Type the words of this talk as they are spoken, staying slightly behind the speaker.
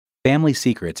Family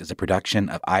Secrets is a production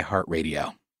of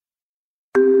iHeartRadio.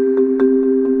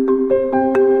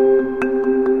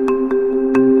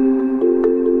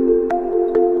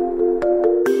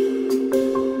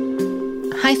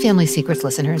 Hi, Family Secrets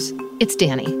listeners. It's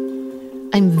Danny.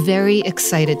 I'm very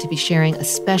excited to be sharing a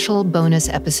special bonus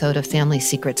episode of Family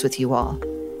Secrets with you all.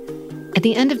 At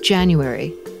the end of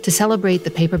January, to celebrate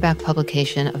the paperback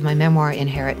publication of my memoir,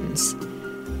 Inheritance,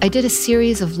 I did a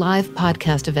series of live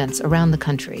podcast events around the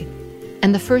country.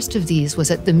 And the first of these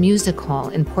was at the Music Hall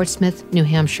in Portsmouth, New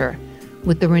Hampshire,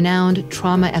 with the renowned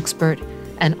trauma expert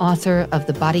and author of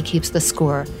The Body Keeps the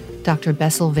Score, Dr.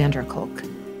 Bessel van der Kolk.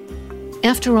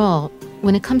 After all,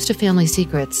 when it comes to family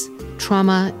secrets,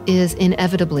 trauma is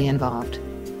inevitably involved.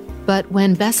 But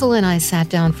when Bessel and I sat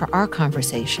down for our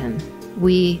conversation,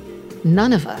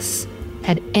 none of us,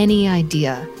 had any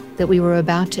idea that we were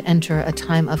about to enter a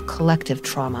time of collective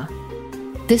trauma.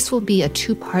 This will be a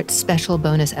 2-part special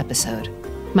bonus episode.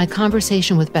 My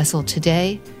conversation with Bessel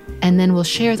today, and then we'll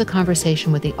share the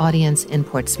conversation with the audience in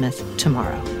Portsmouth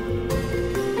tomorrow.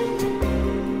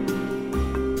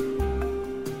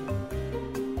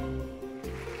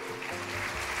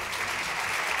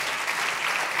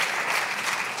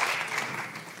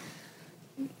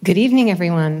 Good evening,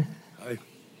 everyone. Hi.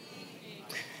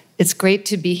 It's great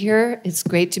to be here. It's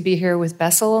great to be here with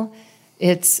Bessel.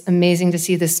 It's amazing to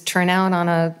see this turnout on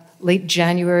a late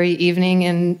January evening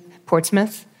in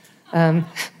Portsmouth, or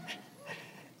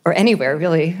anywhere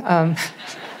really,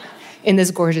 in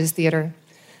this gorgeous theater.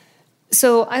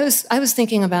 So I was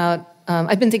thinking about,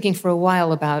 I've been thinking for a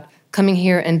while about coming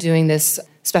here and doing this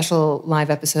special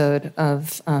live episode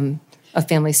of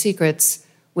Family Secrets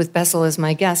with Bessel as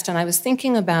my guest, and I was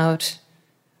thinking about,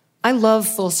 I love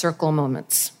full circle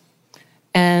moments,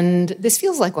 and this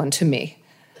feels like one to me.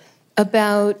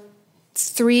 About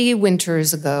 3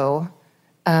 winters ago,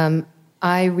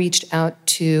 I reached out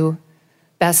to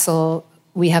Bessel.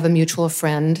 We have a mutual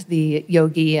friend, the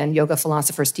yogi and yoga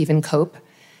philosopher Stephen Cope,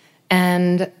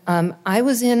 and I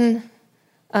was in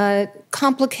a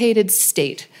complicated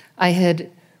state. I had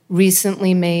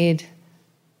recently made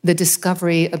the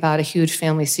discovery about a huge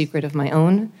family secret of my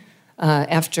own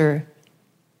after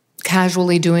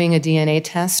casually doing a DNA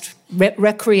test,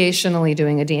 recreationally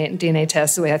doing a DNA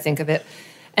test, the way I think of it,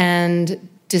 and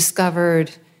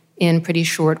discovered in pretty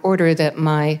short order that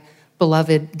my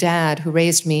beloved dad who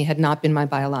raised me had not been my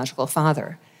biological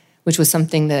father, which was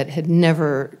something that had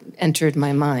never entered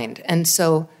my mind. And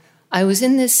so I was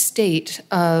in this state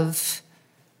of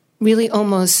really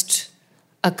almost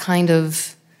a kind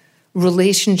of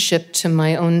relationship to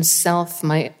my own self,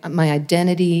 my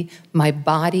identity, my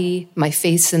body, my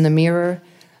face in the mirror,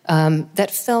 that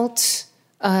felt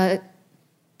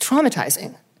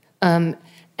traumatizing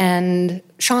and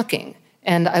shocking.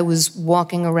 And I was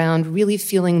walking around really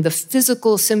feeling the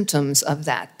physical symptoms of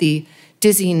that, the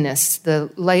dizziness, the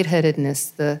lightheadedness,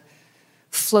 the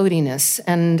floatiness.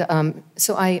 And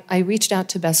so I reached out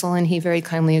to Bessel, and he very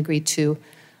kindly agreed to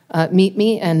meet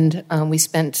me, and we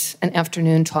spent an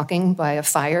afternoon talking by a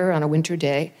fire on a winter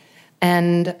day.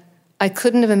 And I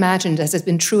couldn't have imagined, as has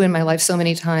been true in my life so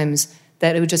many times,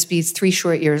 that it would just be 3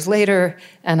 short years later,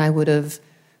 and I would have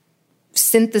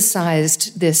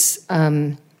synthesized this,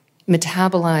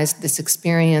 metabolized this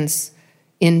experience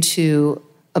into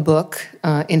a book,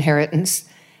 Inheritance,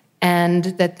 and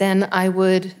that then I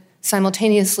would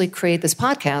simultaneously create this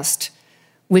podcast,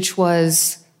 which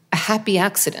was a happy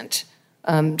accident.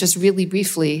 Just really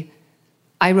briefly,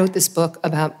 I wrote this book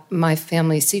about my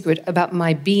family secret, about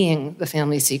my being the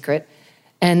family secret,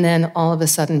 and then all of a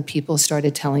sudden people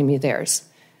started telling me theirs.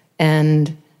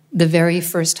 And the very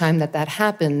first time that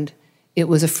happened, it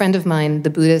was a friend of mine,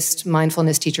 the Buddhist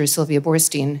mindfulness teacher Sylvia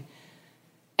Boorstein,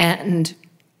 and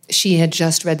she had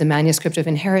just read the manuscript of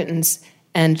Inheritance,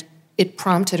 and it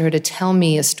prompted her to tell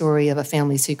me a story of a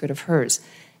family secret of hers.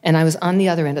 And I was on the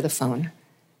other end of the phone,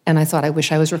 and I thought, I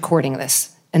wish I was recording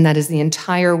this. And that is the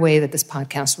entire way that this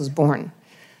podcast was born.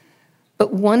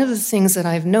 But one of the things that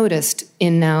I've noticed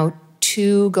in now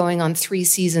 2 going on 3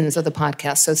 seasons of the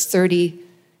podcast, so 30,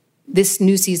 this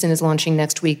new season is launching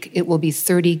next week, it will be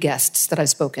 30 guests that I've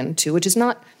spoken to, which is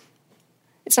not,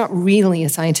 it's not really a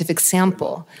scientific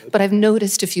sample, but I've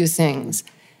noticed a few things.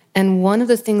 And one of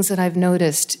the things that I've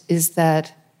noticed is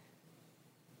that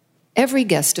every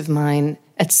guest of mine,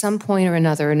 at some point or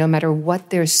another, no matter what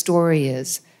their story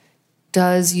is,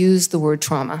 does use the word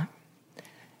trauma.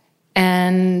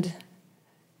 And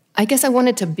I guess I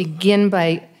wanted to begin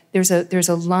by, there's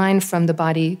a line from The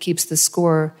Body Keeps the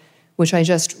Score which I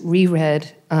just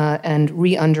reread and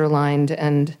re-underlined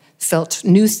and felt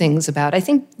new things about. I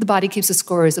think The Body Keeps the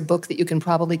Score is a book that you can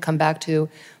probably come back to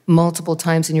multiple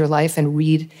times in your life and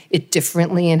read it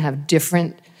differently and have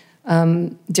different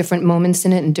moments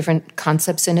in it and different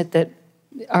concepts in it that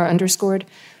are underscored.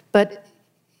 But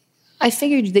I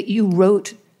figured that you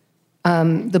wrote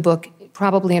the book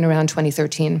probably in around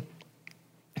 2013.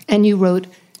 And you wrote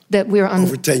that we're on...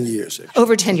 Over 10 years, actually.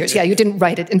 Over 10 years, yeah. You didn't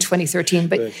write it in 2013.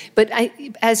 But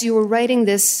as you were writing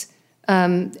this,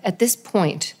 at this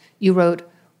point, you wrote,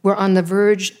 we're on the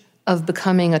verge of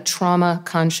becoming a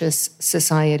trauma-conscious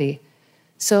society.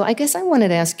 So I guess I wanted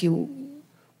to ask you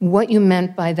what you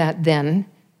meant by that then,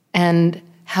 and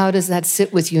how does that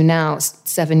sit with you now,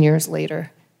 7 years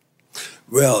later?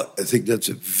 Well, I think that's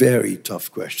a very tough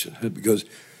question, because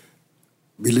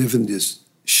we live in this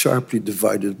sharply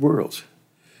divided world.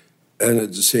 And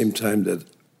at the same time that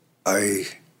I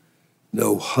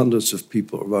know hundreds of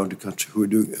people around the country who are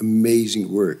doing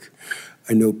amazing work.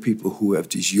 I know people who have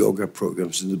these yoga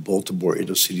programs in the Baltimore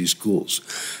inner city schools.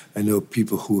 I know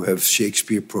people who have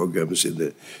Shakespeare programs in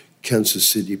the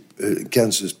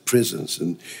Kansas prisons,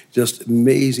 and just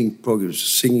amazing programs,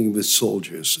 singing with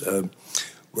soldiers,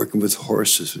 working with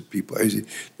horses, with people.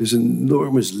 There's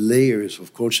enormous layers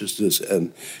of consciousness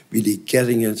and really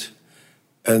getting it.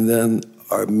 And then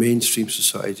our mainstream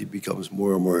society becomes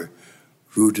more and more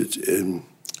rooted in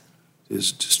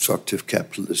this destructive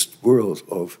capitalist world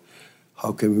of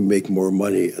how can we make more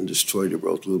money and destroy the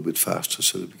world a little bit faster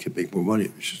so that we can make more money,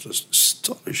 which is just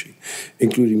astonishing,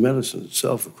 including medicine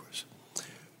itself, of course.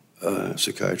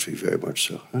 Psychiatry, very much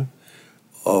so.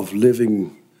 Of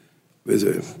living with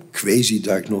a crazy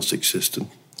diagnostic system,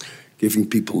 giving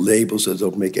people labels that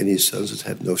don't make any sense, that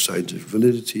have no scientific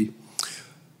validity.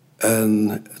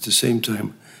 And at the same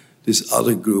time, this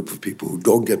other group of people who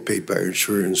don't get paid by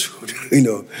insurance,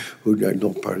 who are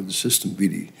not part of the system,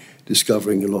 really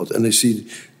discovering a lot. And I see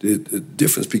the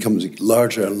difference becomes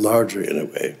larger and larger in a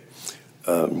way.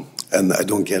 And I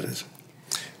don't get it.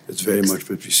 It's very much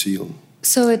what we see on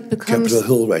Capitol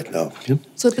Hill right now. Yeah?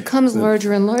 So it becomes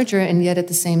larger and larger, and yet at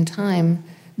the same time,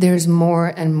 there's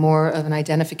more and more of an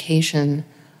identification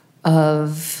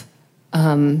of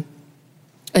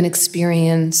an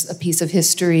experience, a piece of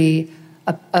history,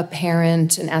 a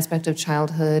parent, an aspect of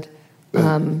childhood,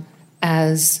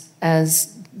 as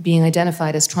being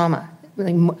identified as trauma.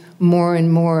 Like more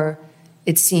and more,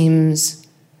 it seems.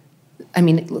 I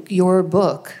mean, look, your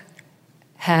book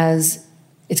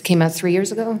it came out 3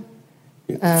 years ago.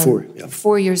 4, yeah.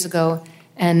 4 years ago,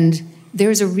 and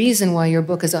there's a reason why your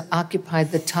book has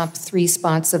occupied the top 3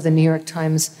 spots of the New York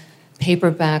Times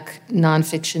paperback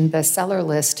nonfiction bestseller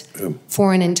list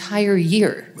for an entire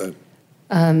year.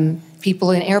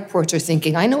 People in airports are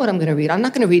thinking, I know what I'm going to read. I'm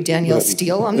not going to read Danielle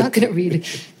Steele. I'm not going to read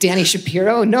Danny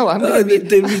Shapiro. No, I'm going to read...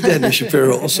 They read Danny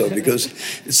Shapiro also, because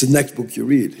it's the next book you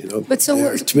read. But so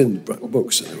they're twin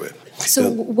books, anyway.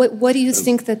 So what do you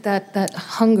think that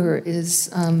hunger is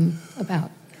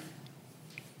about?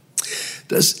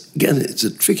 Again, it's a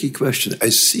tricky question. I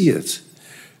see it,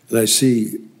 and I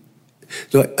see...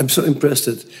 I'm so impressed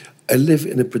that I live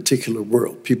in a particular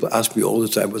world. People ask me all the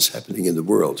time what's happening in the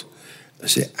world. I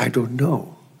say, I don't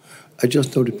know. I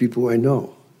just know the people I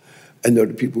know. I know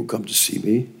the people who come to see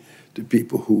me, the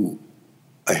people who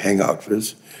I hang out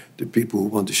with, the people who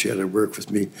want to share their work with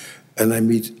me. And I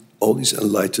meet all these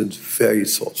enlightened, very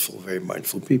thoughtful, very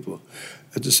mindful people.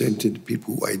 At the same time, the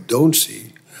people who I don't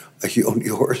see, I hear only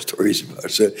horror stories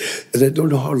about. So, and I don't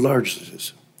know how large this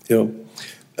is,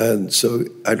 And so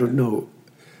I don't know.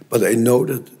 But I know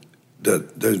that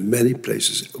there's many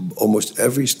places, almost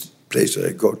every place that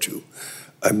I go to,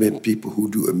 I meet people who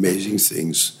do amazing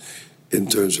things in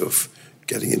terms of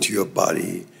getting into your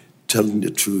body, telling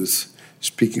the truth,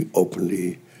 speaking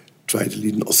openly, trying to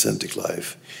lead an authentic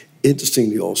life.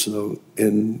 Interestingly, also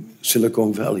in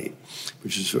Silicon Valley,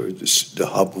 which is sort of the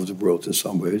hub of the world in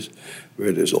some ways,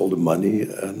 where there's all the money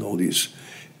and all these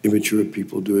immature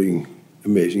people doing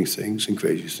amazing things and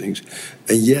crazy things.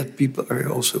 And yet people are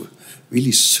also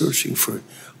really searching for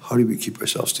how do we keep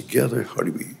ourselves together, how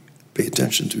do we pay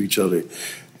attention to each other.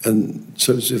 And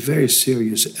so it's a very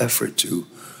serious effort to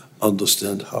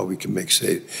understand how we can make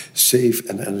safe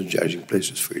and energizing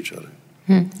places for each other.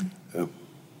 Yeah.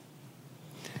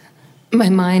 My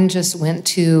mind just went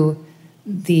to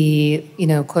the,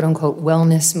 quote-unquote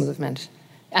wellness movement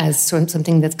as sort of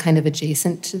something that's kind of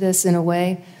adjacent to this in a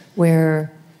way,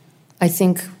 where I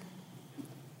think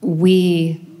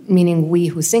we, meaning we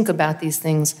who think about these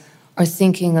things, are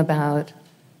thinking about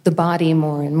the body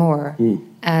more and more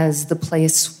as the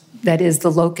place that is the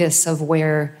locus of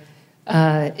where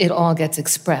it all gets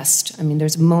expressed. I mean,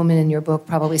 there's a moment in your book,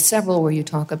 probably several, where you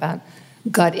talk about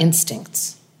gut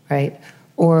instincts, right?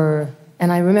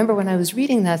 And I remember when I was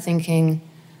reading that thinking,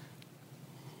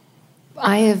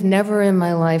 I have never in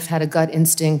my life had a gut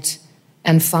instinct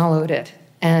and followed it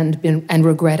and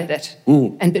regretted it.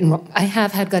 I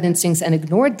have had gut instincts and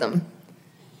ignored them,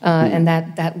 and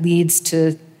that leads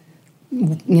to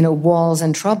walls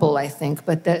and trouble, I think.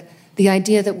 But the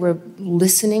idea that we're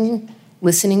listening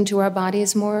to our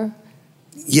bodies more.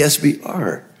 Yes, we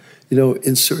are.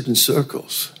 In certain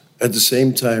circles. At the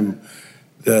same time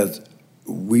that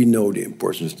we know the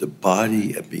importance of the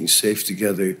body and being safe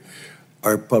together,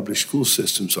 our public school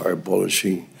systems are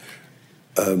abolishing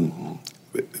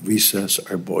recess,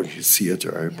 are abolishing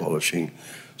theater, are abolishing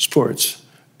sports,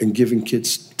 and giving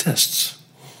kids tests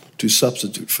to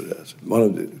substitute for that. One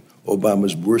of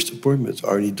Obama's worst appointments,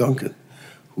 Arnie Duncan,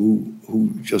 who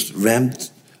just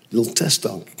rammed little tests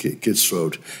down kids'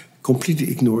 throat, completely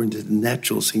ignoring that the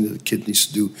natural thing that a kid needs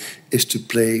to do is to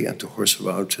play and to horse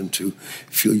around and to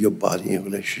feel your body in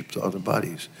relationship to other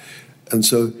bodies. And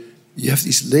so you have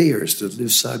these layers that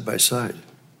live side by side.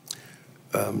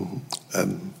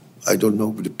 I don't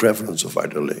know the prevalence of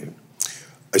either layer.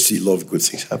 I see a lot of good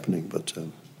things happening, but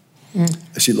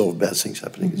I see a lot of bad things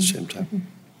happening at the same time.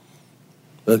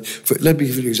 But let me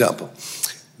give you an example.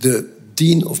 The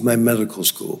dean of my medical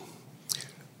school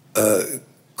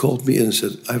called me in and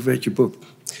said, I've read your book,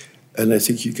 and I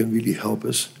think you can really help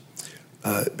us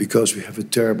because we have a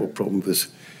terrible problem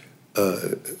with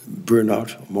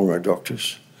burnout among our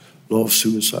doctors, a lot of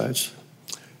suicides,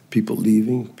 people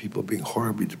leaving, people being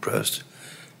horribly depressed.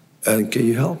 And can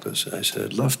you help us? And I said,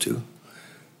 I'd love to.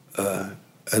 And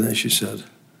then she said,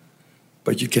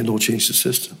 but you cannot change the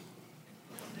system.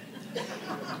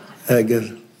 And I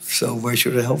go, so why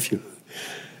should I help you?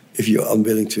 If you're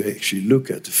unwilling to actually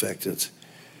look at the fact that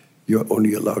you're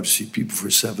only allowed to see people for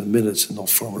 7 minutes and not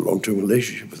form a long-term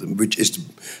relationship with them, which is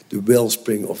the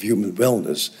wellspring of human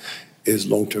wellness, is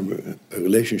long-term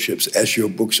relationships, as your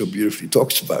book so beautifully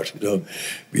talks about.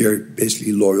 We are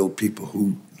basically loyal people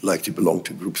who like to belong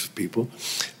to groups of people,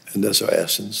 and that's our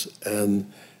essence. And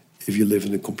if you live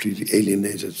in a completely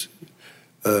alienated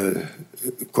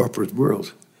corporate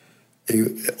world,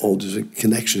 all these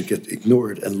connections get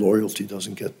ignored and loyalty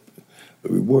doesn't get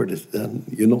rewarded, then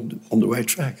you're not on the right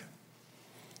track.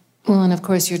 Well, and of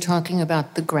course you're talking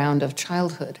about the ground of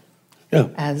childhood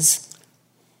as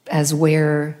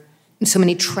where so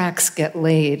many tracks get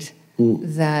laid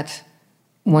that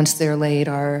once they're laid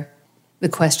the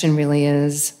question really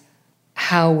is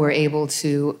how we're able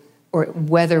to, or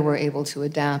whether we're able to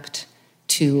adapt,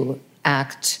 to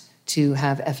act, to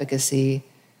have efficacy,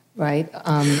 right?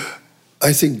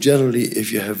 I think generally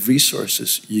if you have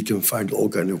resources, you can find all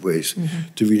kinds of ways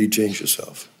to really change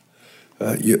yourself.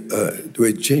 The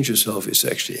way to change yourself is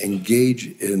to actually engage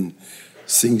in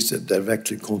things that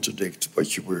directly contradict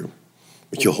what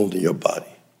you hold in your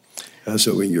body.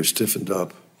 So when you're stiffened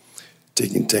up,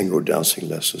 taking tango dancing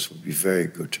lessons would be very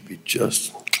good, to be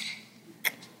just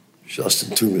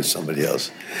in tune with somebody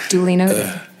else. Duly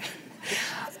noted.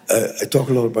 I talk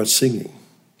a lot about singing.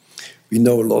 We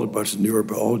know a lot about the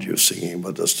neurobiology of singing,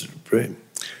 what it does to the brain.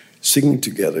 Singing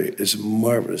together is a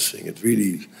marvelous thing. It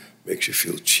really makes you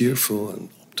feel cheerful and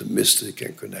optimistic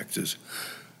and connected.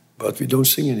 But we don't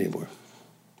sing anymore.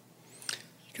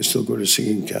 You can still go to a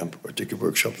singing camp or take a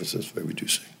workshop with us where we do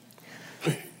sing.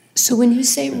 So when you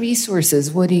say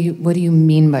resources, what do you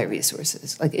mean by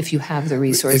resources? Like if you have the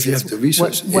resources, if you have the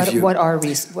resources, what are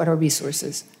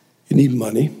resources? You need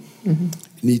money. You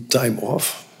need time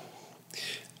off.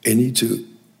 You need to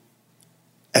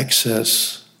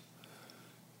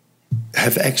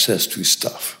have access to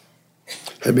stuff.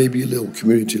 And maybe a little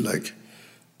community like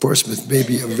Portsmouth may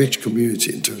be a rich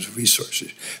community in terms of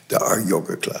resources. There are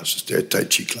yoga classes, there are Tai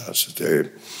Chi classes, there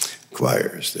are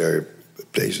choirs, there are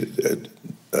places,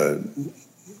 AA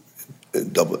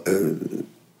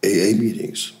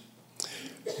meetings.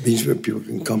 Means where people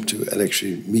can come to and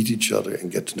actually meet each other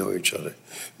and get to know each other.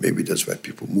 Maybe that's why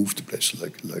people move to places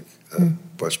like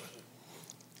Portsmouth.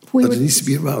 But it needs to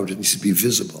be around, it needs to be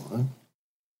visible. Huh?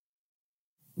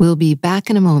 We'll be back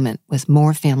in a moment with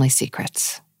more Family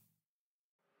Secrets.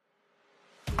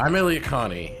 I'm Elliot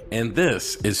Connie, and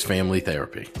this is Family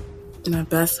Therapy. My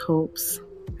best hopes,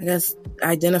 I guess,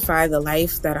 identify the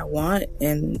life that I want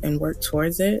and work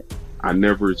towards it. I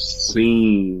never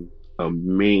seen a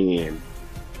man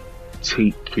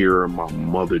take care of my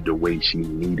mother the way she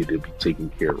needed to be taken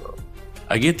care of.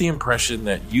 I get the impression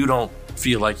that you don't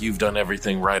feel like you've done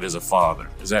everything right as a father.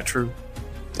 Is that true?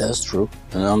 That's true.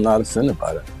 And I'm not offended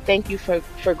by that. Thank you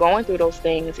for going through those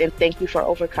things, and thank you for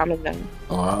overcoming them.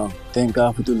 Wow. Thank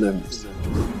God for deliverance.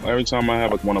 Every time I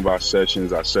have one of our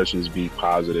sessions be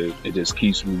positive. It just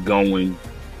keeps me going.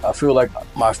 I feel like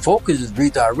my focus is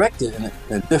redirected in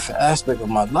a different aspect of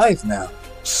my life now.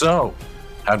 So,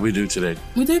 how'd we do today?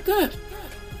 We did good.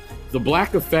 The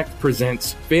Black Effect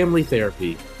presents Family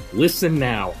Therapy. Listen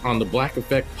now on the Black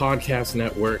Effect Podcast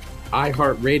Network,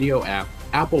 iHeartRadio app,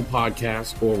 Apple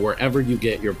Podcasts, or wherever you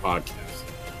get your podcasts.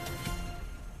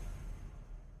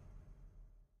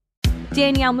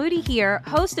 Danielle Moody here,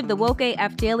 host of the Woke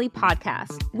AF Daily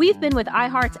podcast. We've been with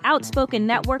iHeart's Outspoken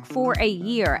Network for a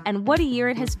year, and what a year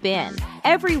it has been.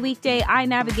 Every weekday, I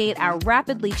navigate our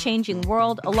rapidly changing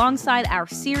world alongside our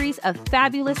series of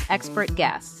fabulous expert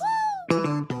guests.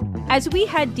 As we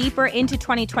head deeper into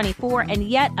 2024 and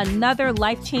yet another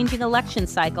life-changing election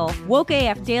cycle, Woke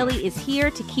AF Daily is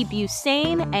here to keep you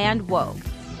sane and woke.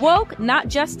 Woke not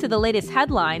just to the latest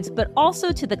headlines, but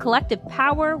also to the collective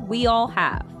power we all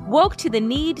have. Woke to the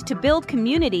need to build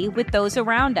community with those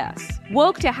around us.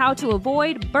 Woke to how to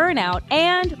avoid burnout,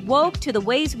 and woke to the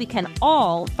ways we can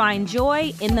all find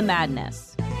joy in the madness.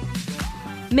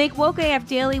 Make Woke AF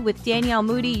Daily with Danielle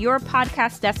Moody your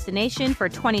podcast destination for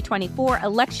 2024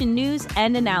 election news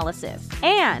and analysis.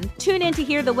 And tune in to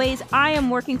hear the ways I am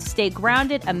working to stay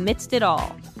grounded amidst it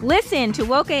all. Listen to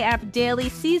Woke AF Daily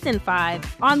Season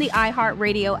 5 on the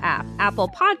iHeartRadio app, Apple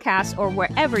Podcasts, or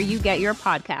wherever you get your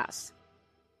podcasts.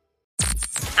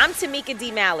 I'm Tamika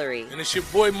D. Mallory. And it's your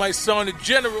boy, my son, the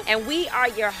General. And we are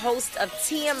your hosts of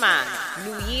TMI.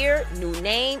 New year, new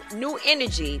name, new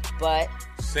energy, but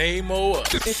same old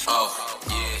us. Oh,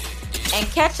 yeah. And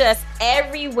catch us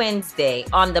every Wednesday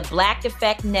on the Black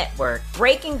Effect Network,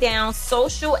 breaking down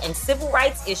social and civil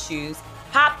rights issues,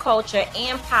 pop culture,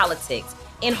 and politics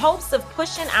in hopes of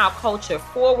pushing our culture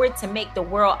forward to make the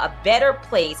world a better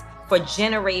place for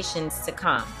generations to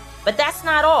come. But that's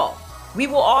not all. We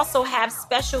will also have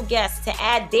special guests to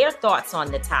add their thoughts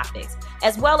on the topics,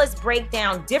 as well as break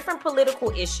down different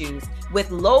political issues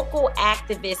with local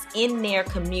activists in their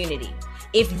community.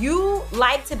 If you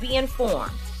like to be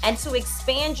informed and to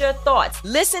expand your thoughts,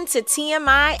 listen to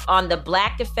TMI on the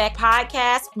Black Effect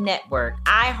Podcast Network,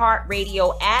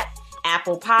 iHeartRadio app,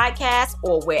 Apple Podcasts,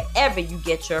 or wherever you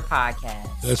get your podcasts.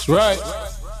 That's right.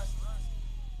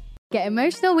 Get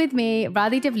emotional with me,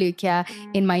 Radhi Devlukia,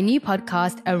 in my new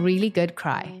podcast, A Really Good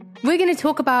Cry. We're going to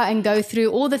talk about and go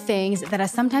through all the things that are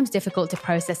sometimes difficult to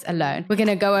process alone. We're going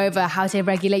to go over how to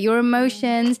regulate your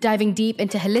emotions, diving deep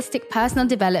into holistic personal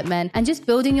development, and just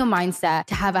building your mindset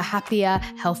to have a happier,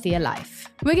 healthier life.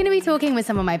 We're going to be talking with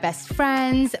some of my best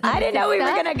friends. I didn't know we were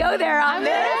going to go there on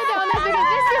this.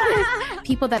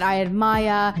 People that I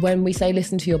admire. When we say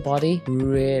listen to your body,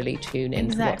 really tune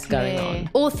into what's going on.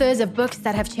 Authors of books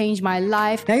that have changed my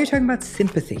life. Now you're talking about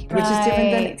sympathy, which is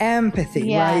different than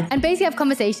empathy, right? And basically have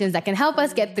conversations that can help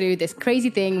us get through this crazy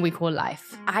thing we call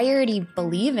life. I already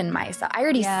believe in myself. I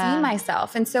already see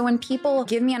myself. And so when people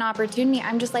give me an opportunity,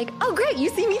 I'm just like, oh, great, you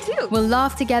see me too. We'll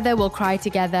laugh together, we'll cry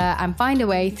together, and find a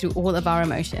way through all of our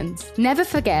emotions. Never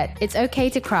forget, it's okay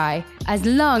to cry, as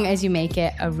long as you make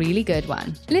it a really good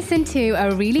one. Listen to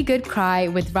A Really Good Cry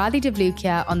with Radhi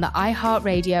Devlukia on the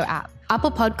iHeartRadio app,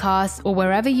 Apple Podcasts, or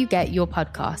wherever you get your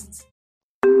podcasts.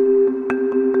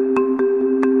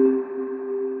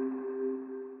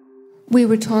 We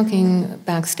were talking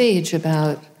backstage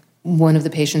about one of the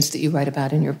patients that you write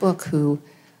about in your book who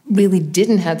really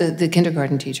didn't have the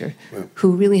kindergarten teacher,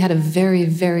 who really had a very,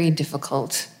 very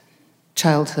difficult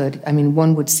childhood. I mean,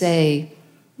 one would say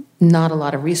not a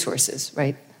lot of resources,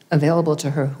 right, available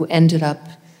to her, who ended up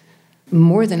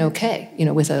more than okay, you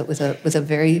know, with a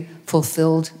very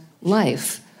fulfilled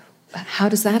life. How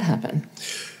does that happen?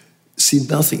 See,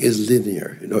 nothing is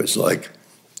linear. You know, it's like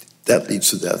that leads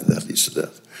to that and that leads to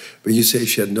that. When you say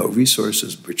she had no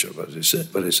resources, which is what I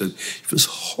said, she was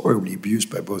horribly abused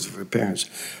by both of her parents.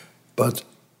 But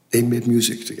they made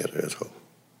music together at home.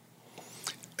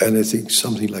 And I think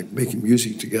something like making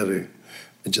music together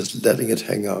and just letting it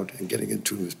hang out and getting in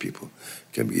tune with people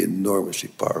can be enormously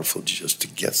powerful just to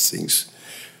get things.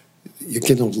 You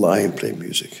cannot lie and play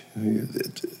music.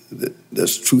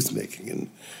 There's truth-making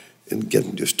in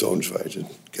getting your tones right and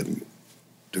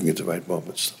doing it at the right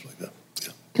moment, stuff like that.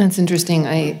 Yeah. That's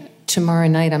interesting. Tomorrow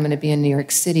night I'm going to be in New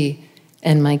York City,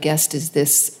 and my guest is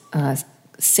this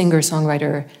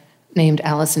singer-songwriter named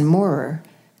Alison Moorer.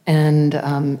 And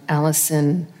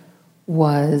Alison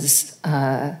was,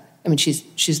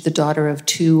 she's the daughter of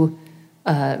two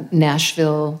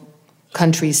Nashville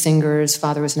country singers.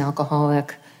 Father was an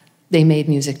alcoholic. They made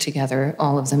music together,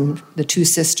 all of them, the two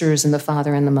sisters and the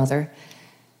father and the mother.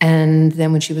 And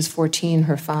then when she was 14,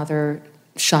 her father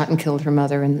shot and killed her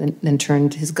mother and then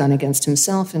turned his gun against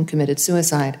himself and committed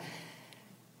suicide.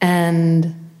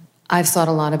 And I've thought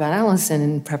a lot about Allison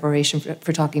in preparation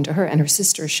for talking to her and her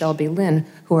sister, Shelby Lynn,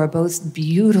 who are both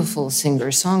beautiful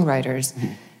singer-songwriters.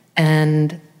 Mm-hmm.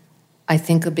 And I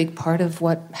think a big part of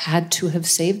what had to have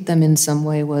saved them in some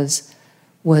way was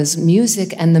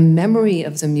music and the memory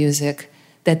of the music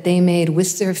that they made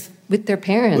with their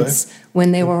parents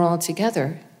when they were all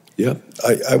together. Yeah,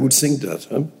 I would think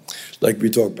that. Like we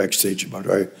talk backstage about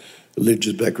our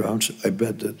religious backgrounds, I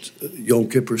bet that Yom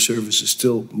Kippur services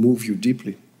still move you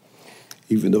deeply,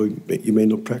 even though you may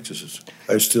not practice it.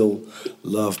 I still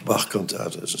love Bach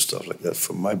cantatas and stuff like that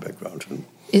from my background. And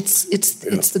it's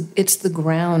the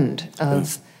ground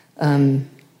of,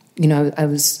 I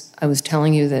was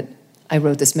telling you that I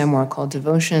wrote this memoir called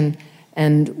Devotion,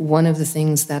 and one of the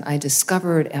things that I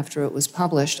discovered after it was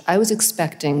published, I was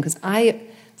expecting, because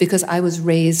I was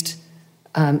raised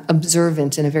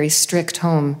observant in a very strict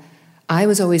home, I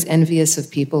was always envious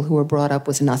of people who were brought up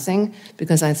with nothing,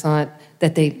 because I thought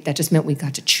that just meant we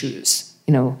got to choose,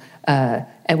 and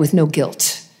with no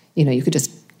guilt. You could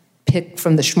just pick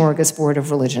from the smorgasbord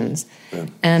of religions. Yeah.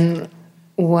 And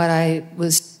what I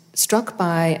was struck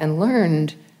by and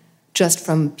learned just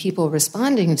from people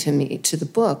responding to me, to the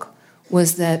book,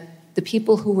 was that the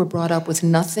people who were brought up with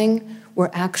nothing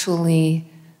were actually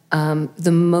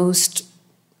the most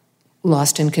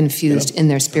lost and confused in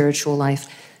their spiritual life.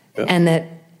 Yeah. And that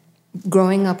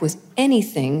growing up with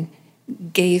anything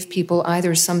gave people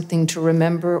either something to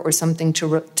remember or something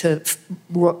to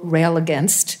rail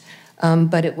against,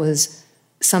 but it was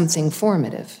something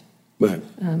formative. Right.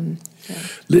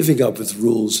 Living up with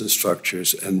rules and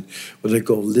structures and what I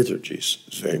call liturgies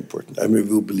is very important. I'm a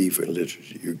real believer in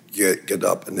liturgy. You get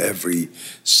up and every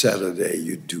Saturday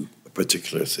you do a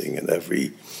particular thing, and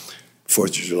every 4th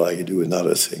of July you do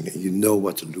another thing, and you know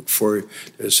what to look for.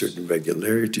 There's a certain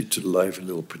regularity to life, a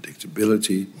little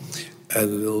predictability, and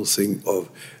a little thing of,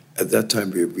 at that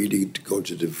time we're really going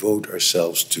to devote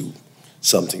ourselves to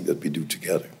something that we do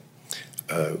together,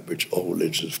 which all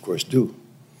religions, of course, do.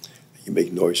 You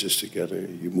make noises together,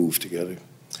 you move together.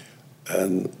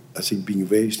 And I think being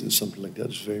raised in something like that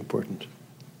is very important.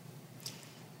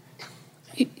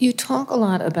 You talk a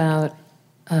lot about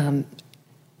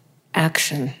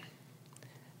action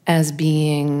as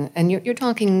being, and you're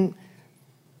talking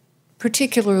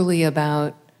particularly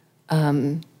about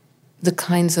the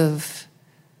kinds of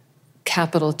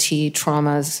capital T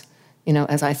traumas,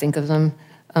 as I think of them,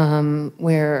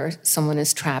 where someone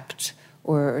is trapped,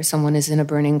 or someone is in a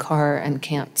burning car and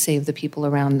can't save the people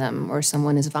around them, or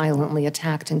someone is violently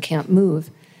attacked and can't move.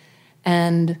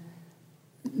 And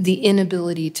the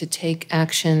inability to take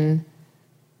action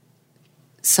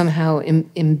somehow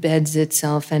embeds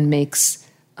itself and makes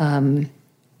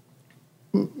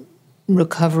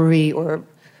recovery or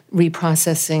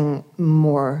reprocessing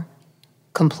more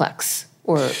complex.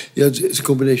 Yeah, it's a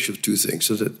combination of two things.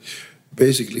 So that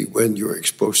basically when you're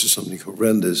exposed to something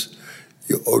horrendous,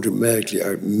 you automatically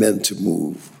are meant to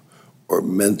move or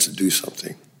meant to do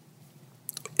something.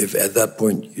 If at that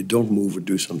point you don't move or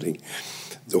do something,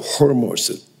 the hormones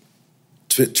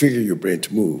that trigger your brain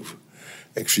to move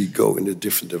actually go in a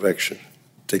different direction,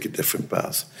 take a different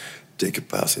path, take a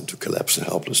path into collapse and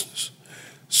helplessness.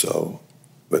 So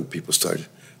when people start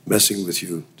messing with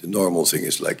you, the normal thing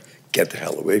is like, get the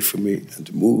hell away from me, and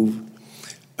to move.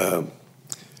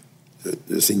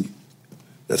 The thing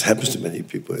that happens to many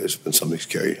people is when something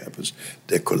scary happens,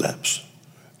 they collapse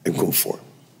and conform.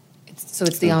 So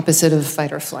it's the opposite of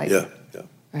fight or flight. Yeah.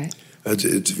 Right.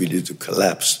 It's really the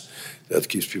collapse that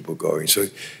keeps people going. So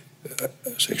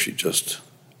it's actually just,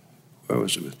 where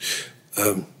was it?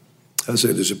 I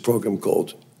said there's a program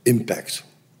called Impact.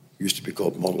 It used to be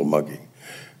called Model Mugging,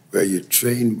 where you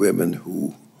train women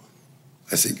who,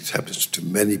 I think it happens to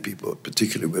many people,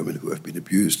 particularly women who have been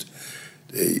abused.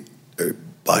 Their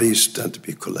bodies tend to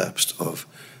be collapsed of,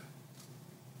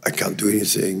 I can't do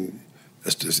anything,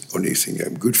 that's the only thing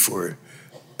I'm good for.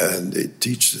 And they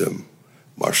teach them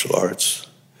martial arts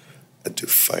and to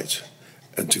fight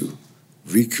and to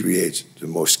recreate the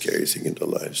most scary thing in their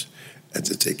lives and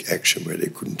to take action where they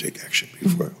couldn't take action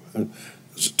before. Mm-hmm.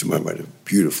 It's, to my mind, a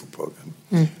beautiful program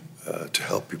to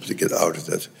help people to get out of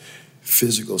that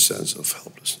physical sense of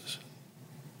helplessness.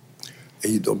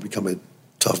 And you don't become a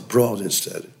tough broad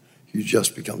instead. You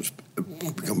just become a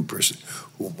person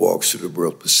who walks through the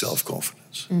world with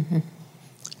self-confidence. Mm-hmm.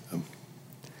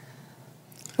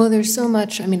 Well, there's so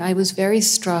much. I mean, I was very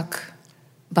struck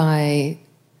by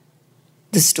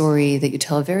the story that you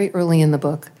tell very early in the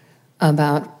book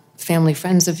about family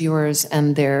friends of yours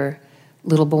and their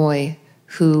little boy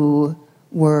who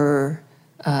were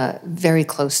very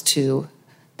close to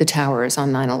the towers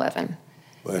on 9/11.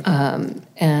 Right.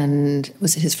 And it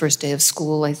was his first day of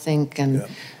school, I think. And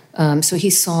so he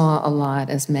saw a lot,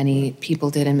 as many people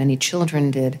did and many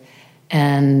children did.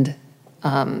 And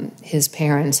his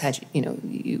parents had,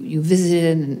 you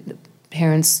visited, and the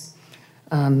parents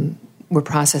were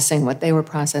processing what they were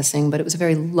processing, but it was a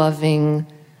very loving,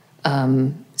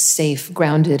 safe,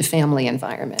 grounded family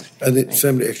environment. And the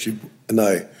family actually, and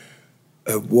I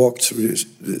walked through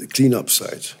the cleanup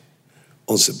site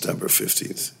on September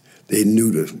 15th. They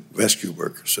knew the rescue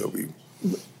workers, so we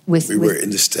were in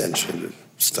the stench and the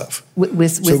stuff.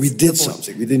 So we did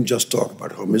something. We didn't just talk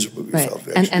about how miserable we felt.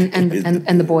 We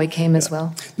and the boy came as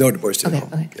well? No, the boy stayed home.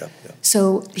 Okay. Yeah.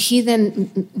 So he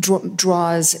then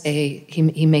draws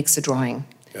he makes a drawing.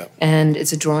 Yeah. And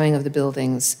it's a drawing of the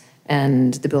buildings,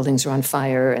 and the buildings are on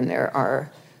fire, and there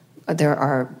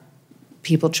are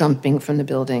people jumping from the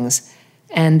buildings.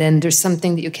 And then there's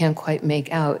something that you can't quite make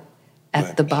out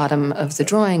at the bottom of the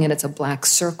drawing, and it's a black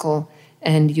circle.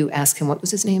 And you ask him, what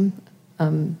was his name?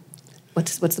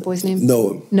 What's the boy's name?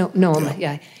 Noam. Noam.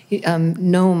 Yeah.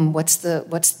 Noam. What's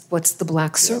the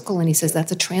black circle? And he says,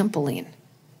 that's a trampoline.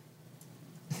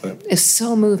 It's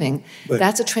so moving.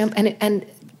 That's a and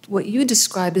what you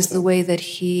describe is the way that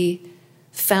he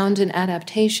found an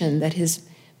adaptation, that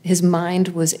his mind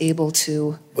was able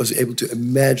to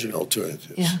imagine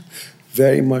alternatives. Yeah.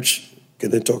 Very much.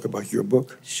 Can I talk about your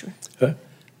book? Sure. Huh?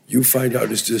 You find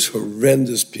out it's this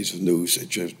horrendous piece of news that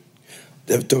just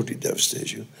totally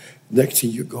devastates you. Next thing,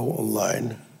 you go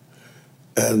online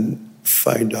and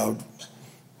find out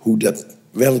who that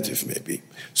relative may be.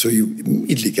 So you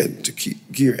immediately get into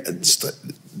gear and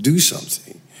do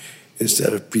something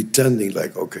instead of pretending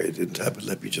like, okay, it didn't happen,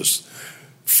 let me just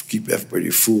keep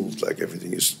everybody fooled like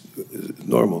everything is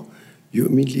normal. You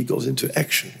immediately go into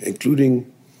action,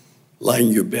 including lying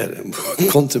in your bed and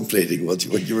contemplating what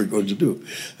you were going to do.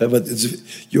 But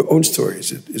your own story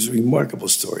is a remarkable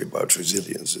story about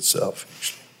resilience itself.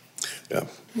 Yeah.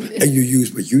 And you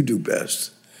use what you do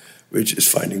best, which is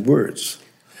finding words.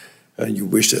 And you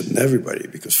wish that in everybody,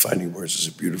 because finding words is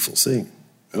a beautiful thing.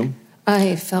 Yeah?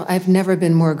 I've never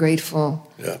been more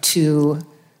grateful to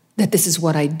that this is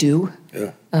what I do.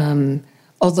 Yeah.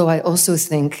 Although I also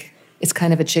think it's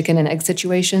kind of a chicken and egg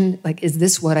situation. Like, is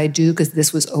this what I do? Because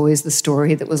this was always the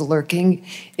story that was lurking.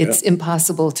 It's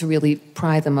impossible to really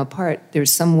pry them apart.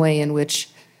 There's some way in which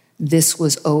this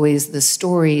was always the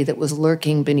story that was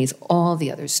lurking beneath all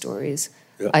the other stories.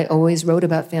 Yeah. I always wrote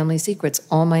about family secrets.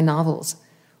 All my novels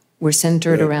were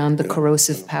centered around the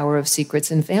corrosive power of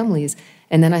secrets in families.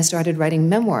 And then I started writing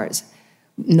memoirs.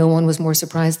 No one was more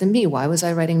surprised than me. Why was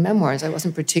I writing memoirs? I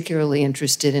wasn't particularly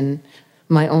interested in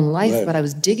my own life, but I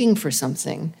was digging for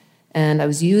something. And I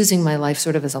was using my life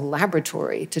sort of as a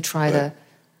laboratory to try to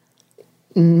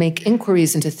make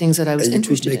inquiries into things that I was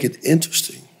interested in. You could make it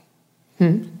interesting.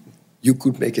 You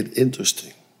could make it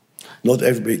interesting. Not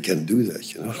everybody can do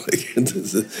that, Like,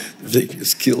 it's a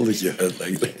skill that you have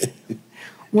like that.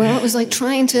 Well, it was like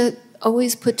trying to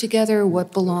always put together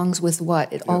what belongs with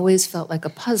what. It always felt like a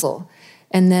puzzle.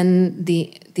 And then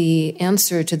the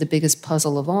answer to the biggest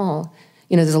puzzle of all,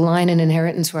 there's a line in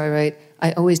Inheritance where I write,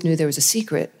 I always knew there was a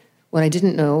secret. What I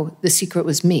didn't know, the secret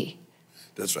was me.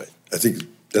 That's right. I think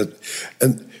that,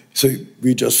 and so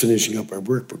we're just finishing up our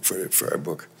workbook for our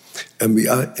book. And we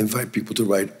invite people to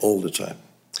write all the time.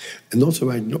 And not to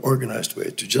write in an organized way,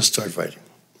 to just start writing.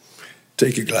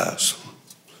 Take a glass.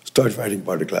 Start writing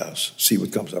about a glass. See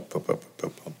what comes up, pop.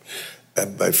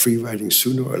 And by free writing,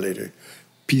 sooner or later,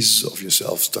 pieces of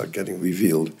yourself start getting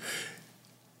revealed.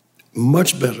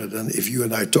 Much better than if you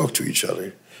and I talk to each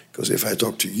other. Because if I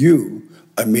talk to you,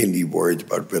 I'm mainly worried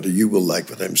about whether you will like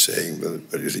what I'm saying,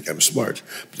 whether you think I'm smart.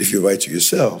 But if you write to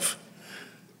yourself,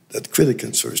 that critic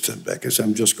can sort of stand back and say,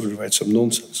 I'm just going to write some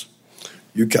nonsense.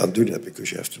 You can't do that because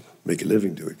you have to make a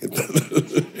living doing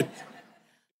it.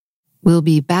 We'll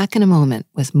be back in a moment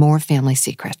with more Family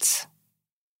Secrets.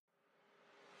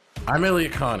 I'm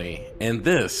Elliot Connie, and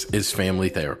this is Family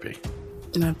Therapy.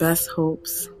 My best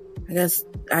hopes, I guess,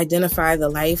 identify the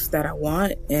life that I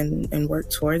want and work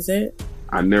towards it.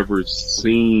 I never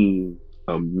seen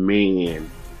a man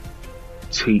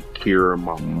take care of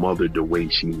my mother the way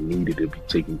she needed to be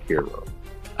taken care of.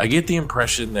 I get the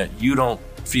impression that you don't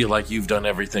feel like you've done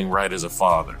everything right as a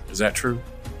father. Is that true?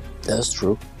 That's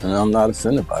true, and I'm not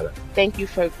offended by that. Thank you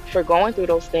for going through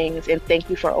those things, and thank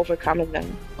you for overcoming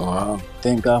them. Wow.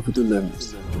 Thank God for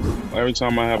deliverance. Every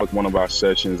time I have one of our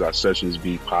sessions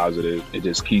be positive. It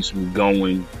just keeps me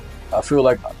going. I feel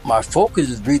like my focus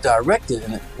is redirected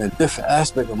in a different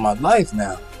aspect of my life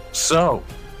now. So,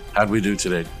 How'd we do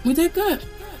today? We did good.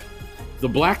 The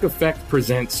Black Effect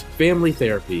presents Family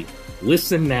Therapy.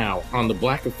 Listen now on the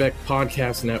Black Effect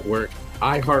Podcast Network,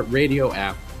 iHeartRadio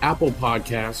app, Apple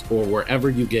Podcasts, or wherever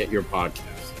you get your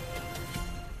podcasts.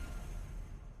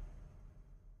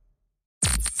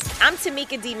 I'm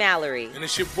Tamika D. Mallory. And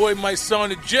it's your boy, my son,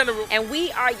 the General. And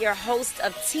we are your hosts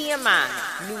of TMI.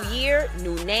 New year,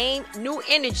 new name, new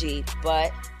energy,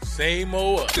 but same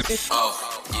old us.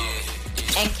 Oh, yeah.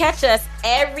 And catch us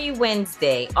every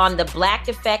Wednesday on the Black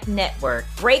Effect Network,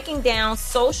 breaking down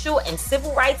social and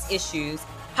civil rights issues,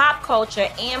 pop culture,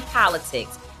 and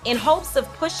politics in hopes of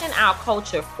pushing our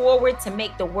culture forward to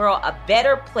make the world a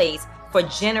better place for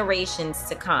generations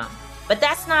to come. But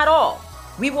that's not all.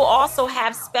 We will also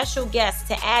have special guests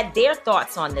to add their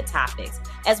thoughts on the topics,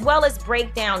 as well as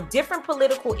break down different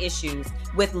political issues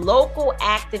with local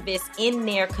activists in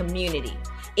their community.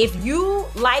 If you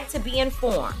like to be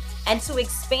informed and to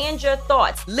expand your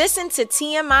thoughts, listen to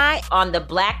TMI on the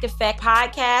Black Effect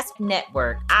Podcast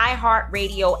Network,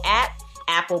 iHeartRadio app,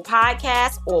 Apple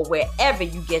Podcasts, or wherever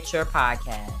you get your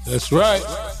podcasts. That's right.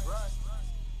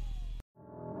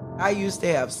 I used to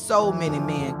have so many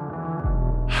men.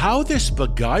 How this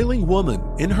beguiling woman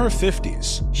in her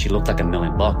 50s, she looked like $1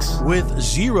 million, with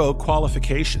zero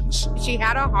qualifications, she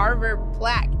had a Harvard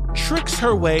plaque, tricks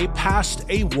her way past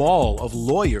a wall of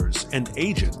lawyers and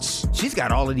agents. She's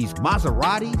got all of these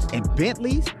Maseratis and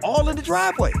Bentleys all in the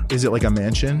driveway. Is it like a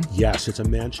mansion? Yes, it's a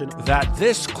mansion. That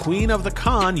this queen of the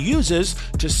con uses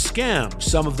to scam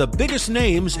some of the biggest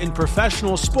names in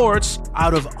professional sports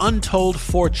out of untold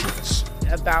fortunes.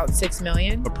 About $6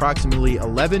 million. Approximately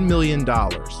 $11 million.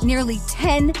 Nearly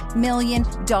 $10 million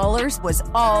was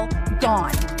all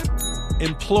gone.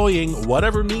 Employing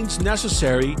whatever means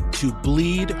necessary to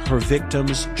bleed her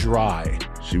victims dry.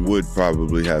 She would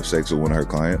probably have sex with one of her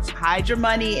clients. Hide your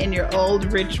money in your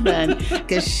old rich man,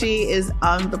 because she is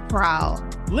on the prowl.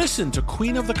 Listen to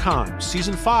Queen of the Con,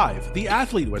 Season 5, The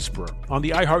Athlete Whisperer, on the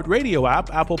iHeartRadio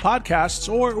app, Apple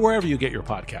Podcasts, or wherever you get your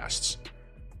podcasts.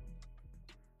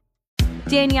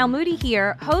 Danielle Moody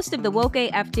here, host of the Woke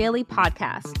AF Daily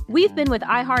podcast. We've been with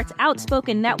iHeart's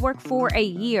Outspoken Network for a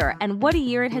year, and what a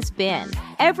year it has been.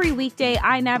 Every weekday,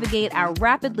 I navigate our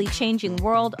rapidly changing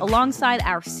world alongside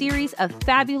our series of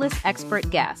fabulous expert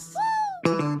guests.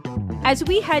 As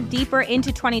we head deeper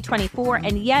into 2024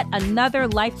 and yet another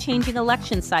life-changing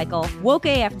election cycle, Woke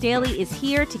AF Daily is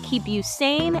here to keep you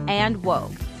sane and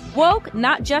woke. Woke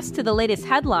not just to the latest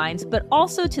headlines, but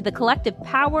also to the collective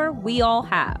power we all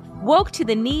have. Woke to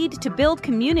the need to build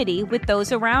community with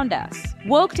those around us.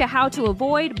 Woke to how to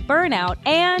avoid burnout,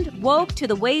 and woke to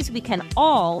the ways we can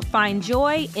all find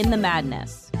joy in the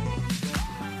madness.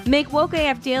 Make Woke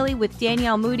AF Daily with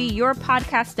Danielle Moody your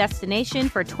podcast destination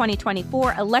for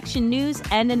 2024 election news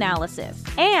and analysis.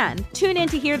 And tune in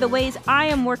to hear the ways I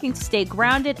am working to stay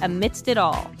grounded amidst it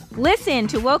all. Listen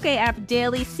to Woke AF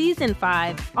Daily Season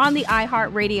 5 on the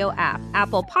iHeartRadio app,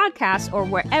 Apple Podcasts, or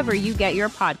wherever you get your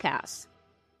podcasts.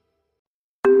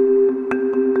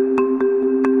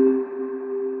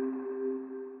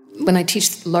 When I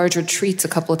teach large retreats a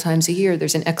couple of times a year,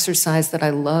 there's an exercise that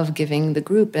I love giving the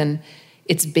group, and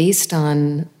it's based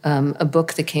on a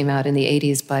book that came out in the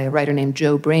 80s by a writer named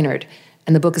Joe Brainerd,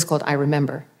 and the book is called I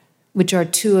Remember, which are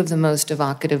two of the most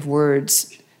evocative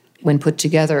words when put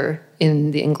together in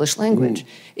the English language.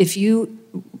 If you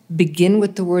begin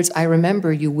with the words I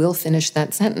remember, you will finish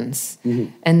that sentence,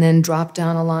 and then drop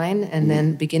down a line, and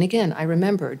then begin again. I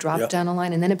remember, drop down a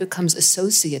line, and then it becomes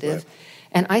associative. Right.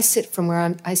 And I sit from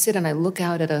where I sit and I look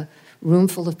out at a room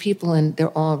full of people, and they're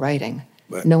all writing.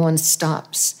 Right. No one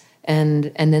stops.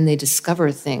 And then they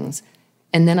discover things.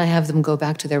 And then I have them go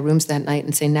back to their rooms that night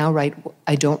and say, now write,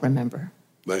 I don't remember.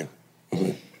 Right.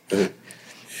 And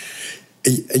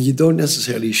you don't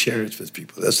necessarily share it with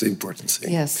people. That's the important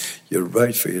thing. Yes. You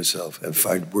write for yourself and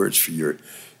find words for your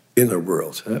inner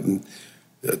world. And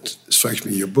that strikes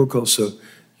me in your book also.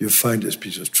 You find this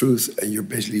piece of truth and you're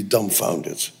basically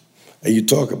dumbfounded. And you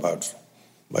talk about,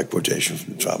 my quotation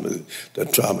from trauma,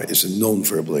 that trauma is a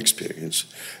non-verbal experience.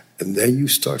 And then you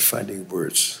start finding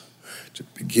words to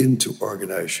begin to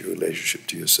organize your relationship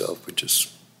to yourself, which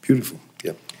is beautiful.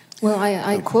 Yeah. Well,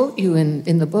 I quote you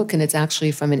in the book, and it's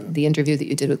actually from the interview that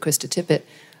you did with Krista Tippett,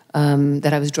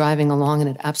 that I was driving along, and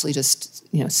it absolutely just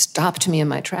stopped me in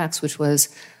my tracks, which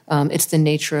was, it's the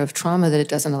nature of trauma that it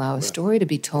doesn't allow a story to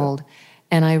be told.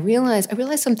 And I realized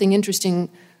something interesting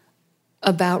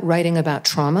about writing about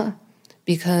trauma,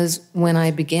 because when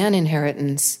I began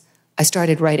Inheritance, I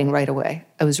started writing right away.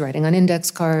 I was writing on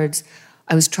index cards.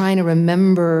 I was trying to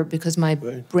remember, because my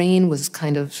brain was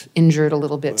kind of injured a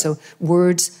little bit. So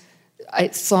words,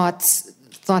 thoughts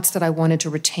thoughts that I wanted to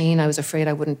retain. I was afraid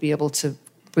I wouldn't be able to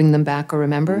bring them back or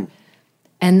remember.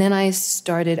 And then I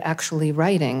started actually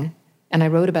writing, and I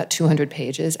wrote about 200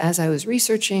 pages as I was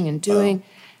researching and doing. Wow.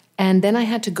 And then I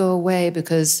had to go away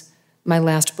because my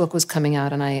last book was coming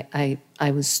out, and I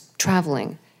was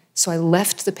traveling. So I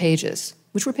left the pages,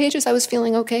 which were pages I was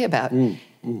feeling okay about.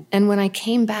 And when I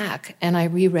came back and I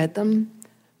reread them,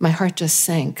 my heart just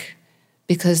sank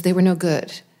because they were no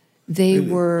good. They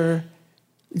were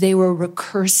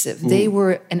recursive. They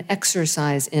were an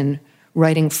exercise in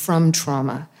writing from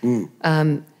trauma.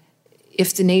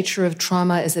 If the nature of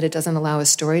trauma is that it doesn't allow a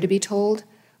story to be told,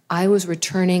 I was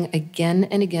returning again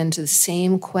and again to the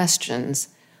same questions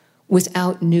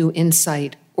without new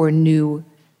insight or new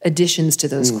additions to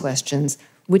those questions,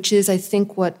 which is, I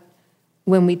think, what,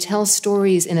 when we tell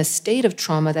stories in a state of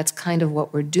trauma, that's kind of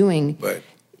what we're doing. Right.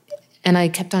 And I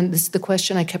kept on, this is the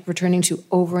question I kept returning to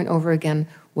over and over again.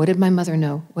 What did my mother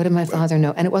know? What did my father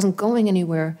know? And it wasn't going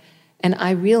anywhere. And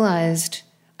I realized,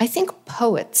 I think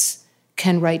poets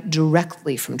can write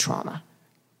directly from trauma.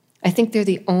 I think they're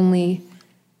the only...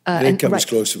 they come as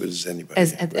close to it as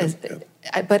anybody.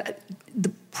 But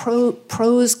the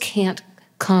prose can't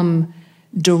come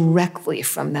directly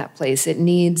from that place. It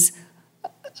needs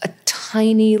a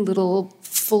tiny little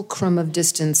fulcrum of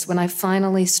distance. When I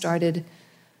finally started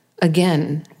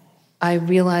again, I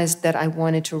realized that I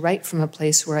wanted to write from a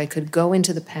place where I could go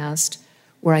into the past,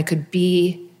 where I could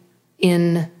be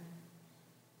in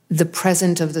the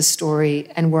present of the story,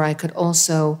 and where I could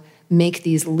also make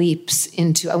these leaps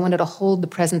into, I wanted to hold the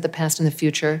present, the past, and the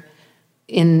future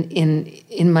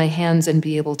in my hands and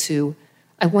be able to,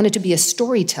 I wanted to be a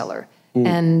storyteller,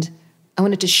 and I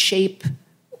wanted to shape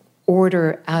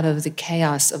order out of the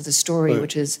chaos of the story,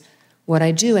 which is what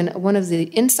I do. And one of the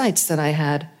insights that I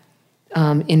had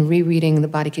in rereading The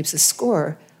Body Keeps the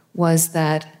Score was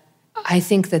that I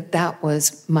think that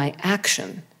was my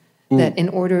action. That in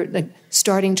order, like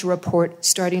starting to report,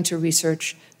 starting to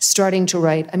research, starting to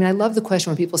write. I mean, I love the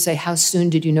question when people say, how soon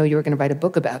did you know you were going to write a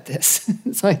book about this?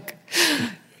 It's like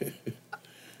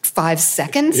 5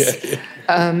 seconds.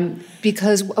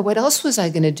 Because what else was I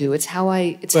going to do? It's how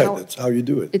I... that's how you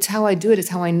do it. It's how I do it. It's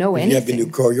how I know anything. If you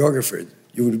have been a choreographer,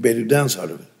 you would have made a dance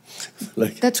out of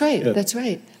it. That's right. Yeah. That's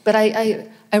right. But I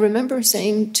remember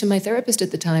saying to my therapist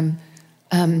at the time,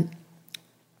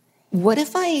 what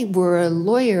if I were a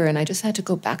lawyer and I just had to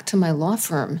go back to my law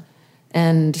firm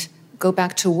and go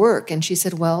back to work? And she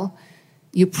said, well,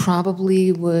 you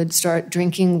probably would start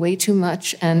drinking way too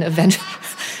much and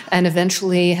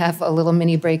eventually have a little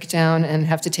mini breakdown and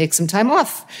have to take some time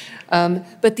off.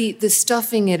 But the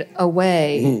stuffing it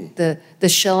away, the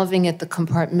shelving it, the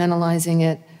compartmentalizing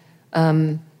it,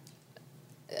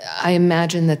 I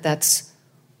imagine that's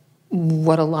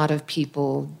what a lot of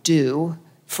people do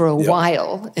for a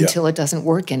while until it doesn't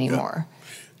work anymore.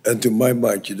 And to my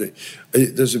mind,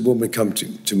 there's a woman come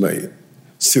to my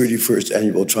 31st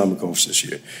annual trauma conference this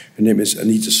year. Her name is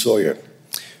Anita Sawyer,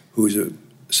 who is a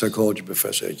psychology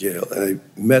professor at Yale. And I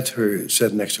met her,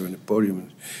 sat next to her on the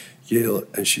podium at Yale,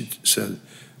 and she said,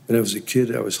 when I was a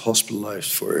kid, I was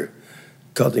hospitalized for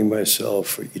cutting myself,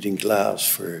 for eating glass,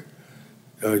 for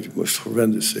the most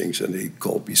horrendous things. And they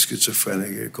called me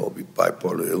schizophrenic, they called me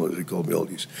bipolar illness, they called me all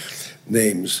these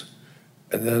names.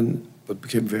 And then what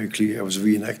became very clear, I was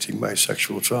reenacting my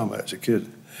sexual trauma as a kid.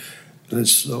 And then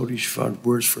slowly she found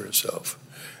words for herself.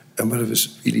 And what I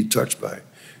was really touched by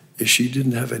is she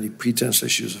didn't have any pretense that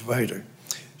she was a writer.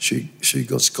 She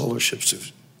got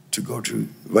scholarships to go to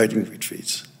writing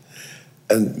retreats.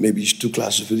 And maybe she took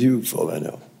classes with you, for all I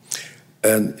know.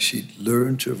 And she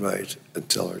learned to write and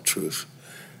tell her truth.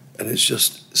 And it's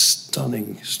just a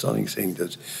stunning thing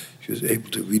that she was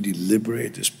able to really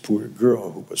liberate this poor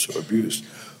girl who was so abused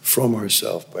from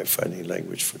herself by finding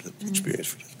language for that experience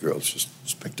for that girl. It's just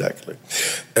spectacular.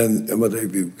 And what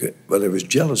I was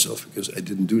jealous of, because I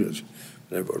didn't do that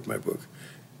when I wrote my book,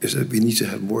 is that we need to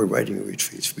have more writing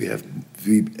retreats. We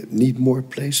need more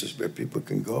places where people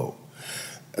can go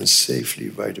and safely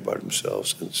write about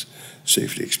themselves and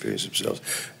safely experience themselves.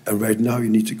 And right now you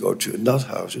need to go to a nut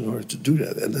house in order to do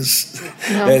that. And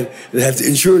and they have the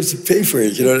insurance to pay for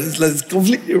it, it's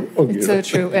completely wrong. It's so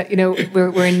true.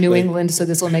 We're in New England, so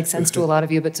this will make sense to a lot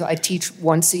of you, but so I teach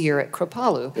once a year at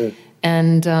Kripalu. Yeah.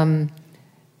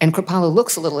 And Kripalu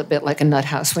looks a little bit like a nut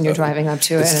house when you're driving up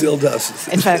to it. It still does.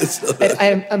 In fact, I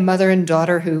have a mother and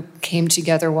daughter who came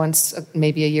together once,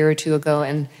 maybe a year or two ago,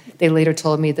 and they later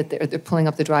told me that they're pulling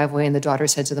up the driveway, and the daughter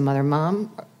said to the mother,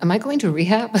 "Mom, am I going to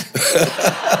rehab?"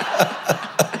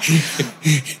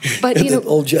 But that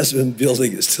old Jessamine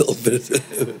building is still a bit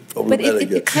of a problem. But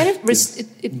it kind of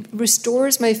it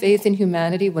restores my faith in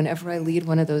humanity whenever I lead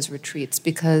one of those retreats,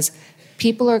 because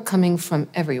people are coming from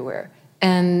everywhere.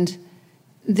 And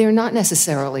they're not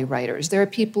necessarily writers. There are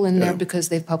people in there because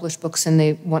they've published books and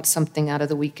they want something out of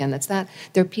the weekend. That's that.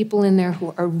 There are people in there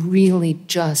who are really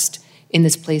just in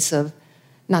this place of,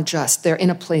 not just, they're in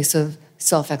a place of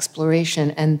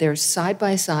self-exploration, and they're side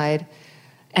by side.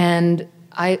 And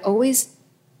I always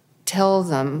tell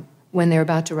them when they're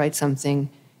about to write something,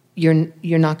 you're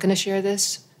not going to share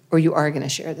this, or you are going to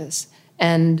share this.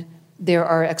 And there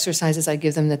are exercises I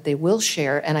give them that they will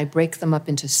share, and I break them up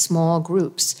into small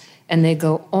groups. And they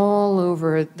go all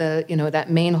over that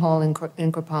main hall in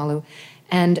Kripalu.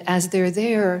 And as they're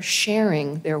there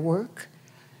sharing their work,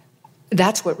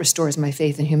 that's what restores my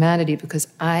faith in humanity, because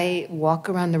I walk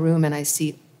around the room and I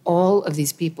see all of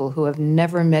these people who have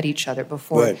never met each other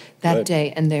before that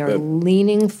day, and they are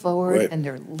leaning forward and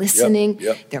they're listening,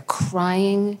 they're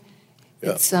crying.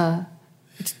 There's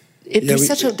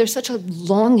such a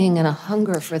longing and a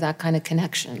hunger for that kind of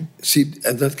connection. See,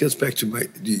 and that gets back to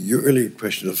your earlier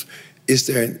question of, is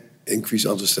there an increased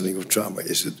understanding of trauma?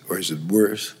 Is it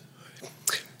worse?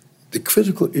 The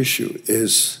critical issue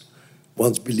is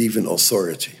one's belief in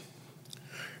authority.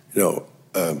 Do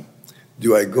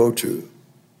I go to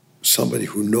somebody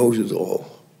who knows it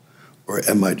all, or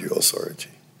am I the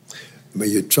authority? When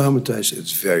you're traumatized,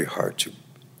 it's very hard to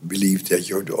believe that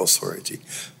you're the authority,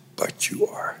 but you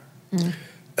are. Mm.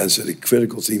 And so the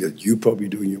critical thing that you probably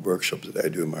do in your workshops, that I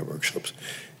do in my workshops,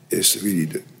 is really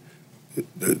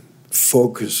the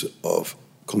focus of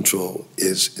control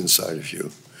is inside of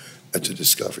you, and to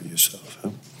discover yourself. Huh?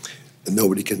 And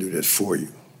nobody can do that for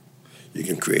you. You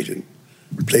can create a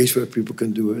place where people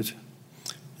can do it.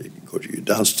 You can go to your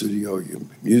dance studio, your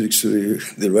music studio,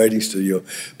 the writing studio,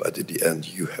 but at the end,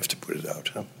 you have to put it out.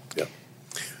 Huh? Yeah.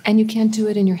 And you can't do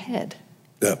it in your head.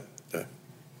 Yeah.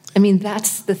 I mean,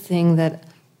 that's the thing that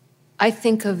I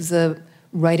think of the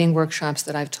writing workshops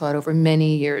that I've taught over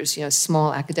many years,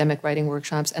 small academic writing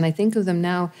workshops, and I think of them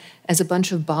now as a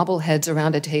bunch of bobbleheads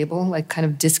around a table, like kind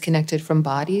of disconnected from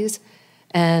bodies.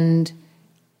 And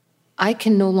I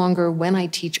can no longer, when I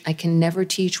teach, I can never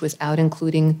teach without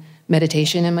including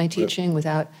meditation in my teaching,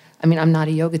 I'm not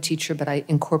a yoga teacher, but I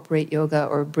incorporate yoga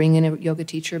or bring in a yoga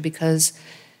teacher, because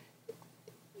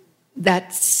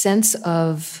that sense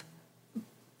of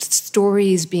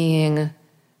stories being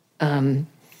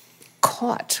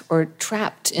caught or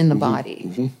trapped in the body.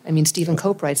 Mm-hmm. I mean, Stephen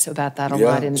Cope writes about that a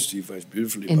lot in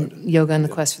Yoga and the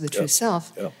Quest for the True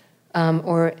Self. Yeah.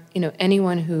 Or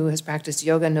anyone who has practiced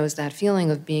yoga knows that feeling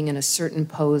of being in a certain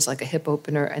pose, like a hip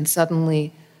opener, and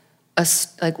suddenly,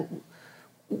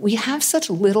 we have such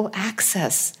little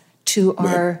access to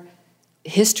our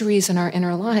histories and our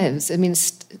inner lives. I mean,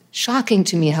 it's shocking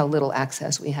to me how little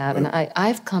access we have, and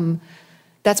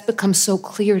that's become so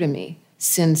clear to me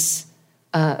since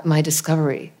my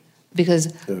discovery,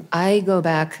 because I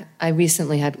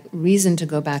recently had reason to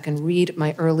go back and read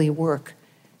my early work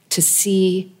to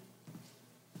see.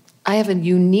 I have a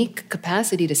unique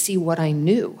capacity to see what I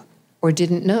knew or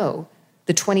didn't know.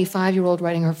 The 25-year-old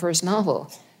writing her first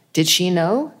novel, did she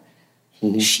know?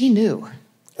 Mm-hmm. She knew.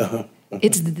 Uh-huh.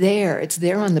 It's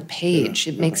there on the page.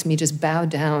 It makes me just bow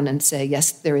down and say,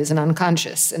 yes, there is an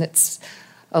unconscious, and it's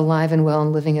alive and well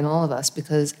and living in all of us,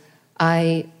 because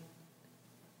I,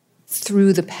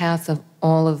 through the path of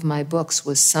all of my books,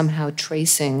 was somehow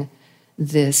tracing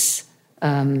this.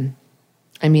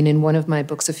 In one of my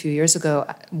books a few years ago,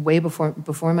 way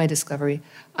before my discovery,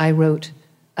 I wrote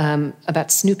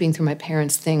about snooping through my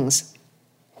parents' things,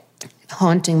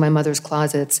 haunting my mother's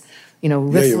closets,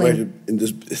 riffling. Yeah, you write it in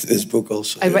this book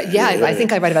also. I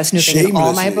think I write about snooping in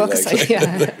all my books.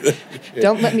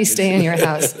 Don't let me stay in your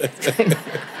house.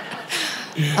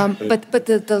 But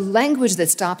the language that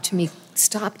stopped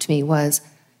me was,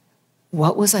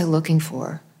 what was I looking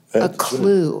for? A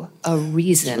clue, a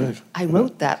reason. I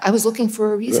wrote that. I was looking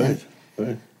for a reason.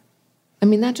 Right. I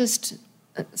mean, that just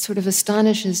sort of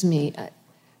astonishes me.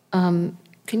 Can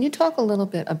you talk a little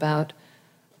bit about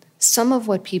some of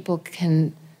what people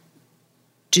can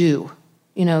do?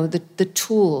 The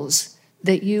tools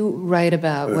that you write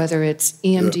about, whether it's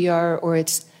EMDR or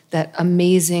it's that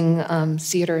amazing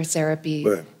theater therapy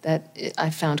that I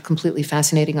found completely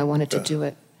fascinating. I wanted to do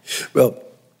it. Well,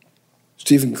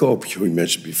 Stephen Cope, who we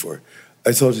mentioned before,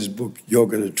 I thought his book,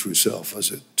 Yoga and the True Self,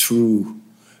 was a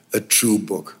true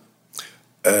book.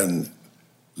 And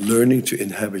learning to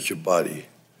inhabit your body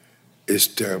is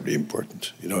terribly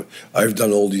important. I've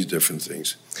done all these different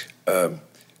things.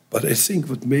 But I think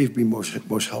what may be most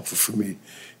helpful for me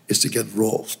is to get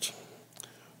lost.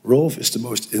 Rolf is the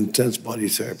most intense body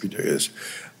therapy there is.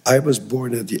 I was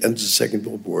born at the end of the Second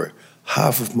World War.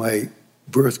 Half of my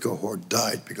birth cohort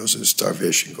died because of the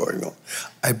starvation going on.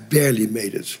 I barely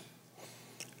made it.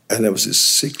 And I was this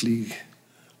sickly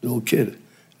little kid.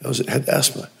 I had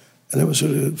asthma. And I was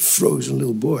a frozen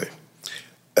little boy.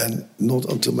 And not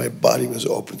until my body was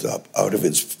opened up out of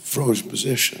its frozen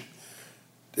position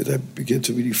did I begin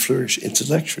to really flourish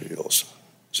intellectually also.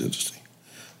 It's interesting.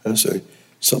 And so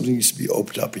something needs to be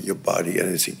opened up in your body, and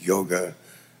I think yoga,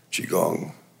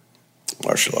 qigong,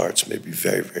 martial arts may be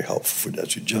very, very helpful for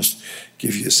that, to just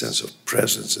give you a sense of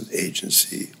presence and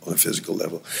agency on a physical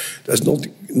level. That's not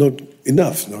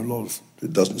enough.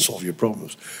 It doesn't solve your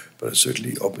problems, but it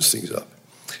certainly opens things up.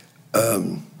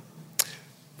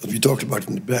 What we talked about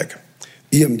in the back,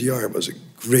 EMDR was a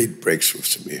great breakthrough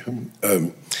to me.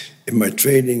 In my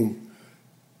training,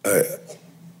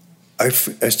 I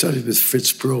studied with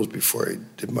Fritz Perls before I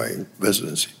did my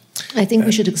residency. I think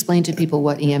we should explain to people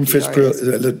what EMDR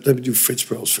is. Let me do Fritz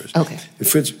Perls first. Okay.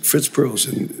 Fritz Perls,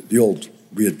 the old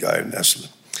weird guy in Esselen,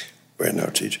 where I now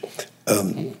teach,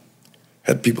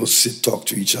 had people talk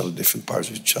to each other, different parts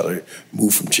of each other,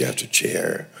 move from chair to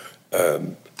chair,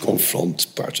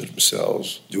 confront parts of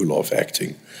themselves, do a lot of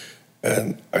acting.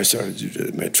 And I started to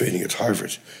do my training at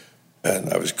Harvard.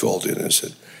 And I was called in and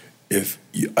said, if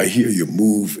I hear you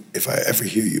move, if I ever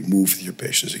hear you move with your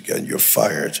patients again, you're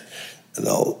fired. And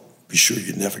I'll be sure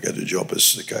you never get a job as a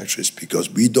psychiatrist, because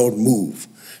we don't move.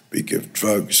 We give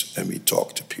drugs and we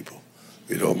talk to people.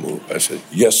 We don't move. I said,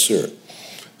 yes, sir.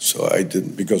 So I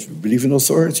didn't, because we believe in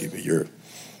authority,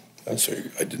 but so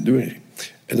I didn't do anything.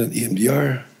 And then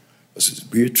EMDR was this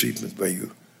weird treatment where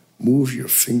you move your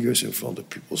fingers in front of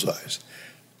people's eyes.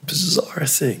 Bizarre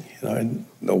thing.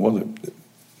 No one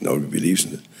believes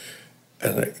in it.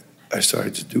 And I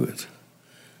started to do it.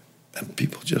 And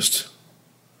people just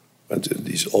went in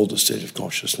this older state of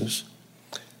consciousness,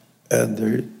 and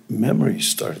their memories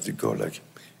started to go like,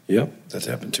 yep, that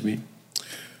happened to me.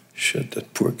 Shit,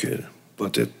 that poor kid.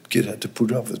 But that kid had to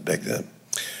put up with back then.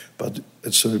 But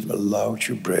it sort of allowed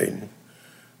your brain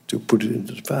to put it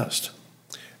into the past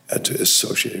and to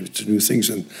associate it with new things.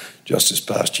 And just this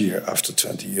past year, after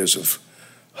 20 years of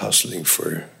hustling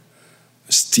for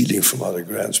stealing from other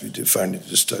grants, we finally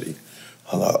did a study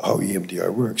on how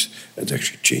EMDR works, and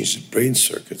actually changed the brain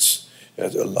circuits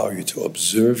that allow you to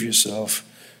observe yourself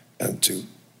and to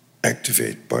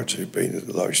activate parts of your brain that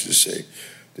allows you to say,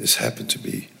 this happened to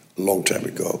me a long time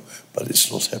ago, but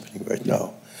it's not happening right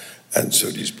now. And so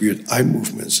these weird eye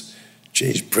movements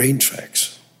change brain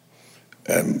tracks.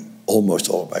 And almost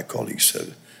all of my colleagues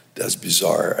said, that's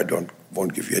bizarre. I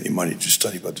won't give you any money to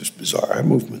study what these bizarre eye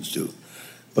movements do.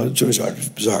 But it turns out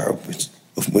bizarre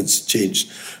movements change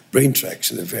brain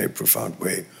tracks in a very profound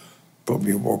way,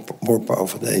 probably more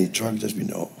powerful than any drug that we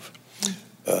know of.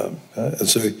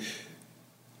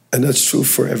 And that's true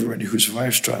for everybody who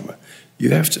survives trauma.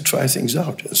 You have to try things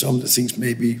out, and some of the things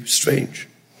may be strange,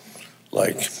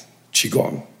 like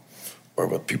Qigong, or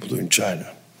what people do in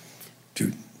China,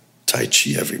 do Tai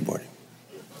Chi every morning.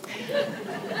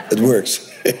 It works.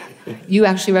 You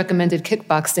actually recommended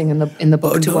kickboxing in the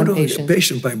book to one patient. A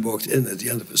patient of mine walked in at the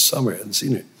end of the summer, I hadn't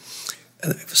seen her.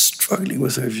 And I was struggling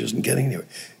with her, she wasn't getting anywhere.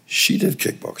 She did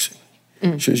kickboxing.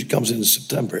 So she comes in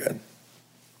September,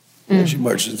 and she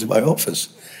marches into my office.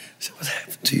 I said, what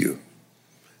happened to you?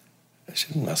 I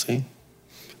said, nothing.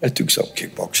 I took some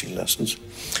kickboxing lessons.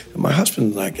 And my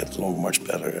husband and I get along much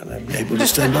better, and I'm able to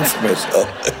stand up for myself.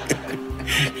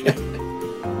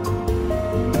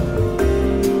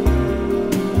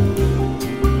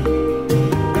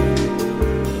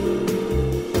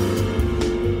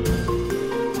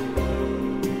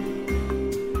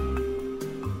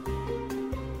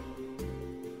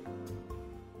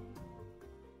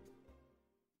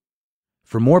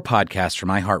 For more podcasts from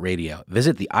iHeartRadio,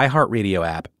 visit the iHeartRadio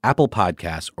app, Apple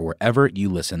Podcasts, or wherever you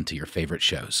listen to your favorite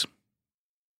shows.